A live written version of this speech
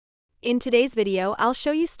In today's video, I'll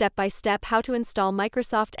show you step by step how to install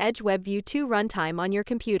Microsoft Edge WebView2 Runtime on your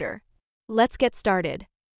computer. Let's get started.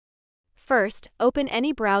 First, open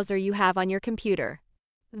any browser you have on your computer.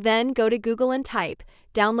 Then go to Google and type,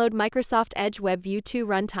 download Microsoft Edge WebView2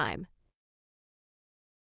 Runtime.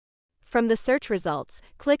 From the search results,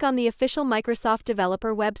 click on the official Microsoft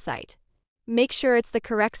developer website. Make sure it's the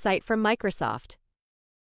correct site from Microsoft.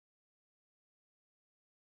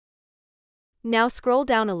 Now scroll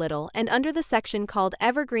down a little and under the section called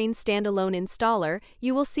Evergreen Standalone Installer,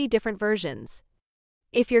 you will see different versions.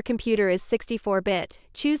 If your computer is 64-bit,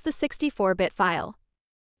 choose the 64-bit file.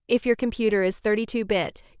 If your computer is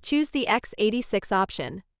 32-bit, choose the x86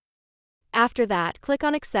 option. After that, click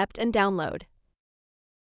on Accept and Download.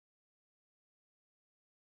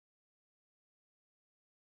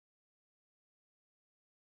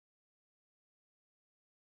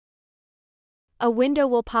 A window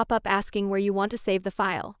will pop up asking where you want to save the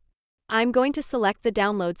file. I'm going to select the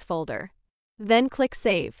Downloads folder. Then click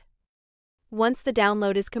Save. Once the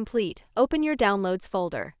download is complete, open your Downloads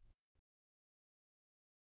folder.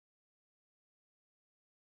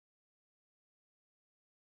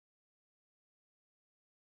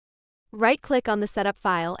 Right-click on the setup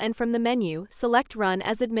file and from the menu, select Run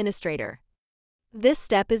as Administrator. This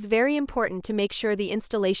step is very important to make sure the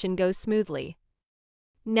installation goes smoothly.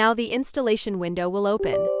 Now the installation window will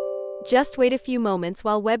open. Just wait a few moments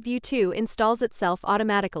while WebView2 installs itself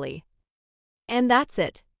automatically. And that's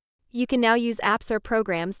it. You can now use apps or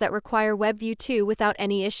programs that require WebView2 without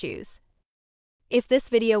any issues. If this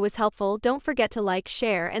video was helpful, don't forget to like,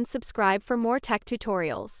 share, and subscribe for more tech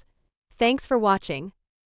tutorials. Thanks for watching.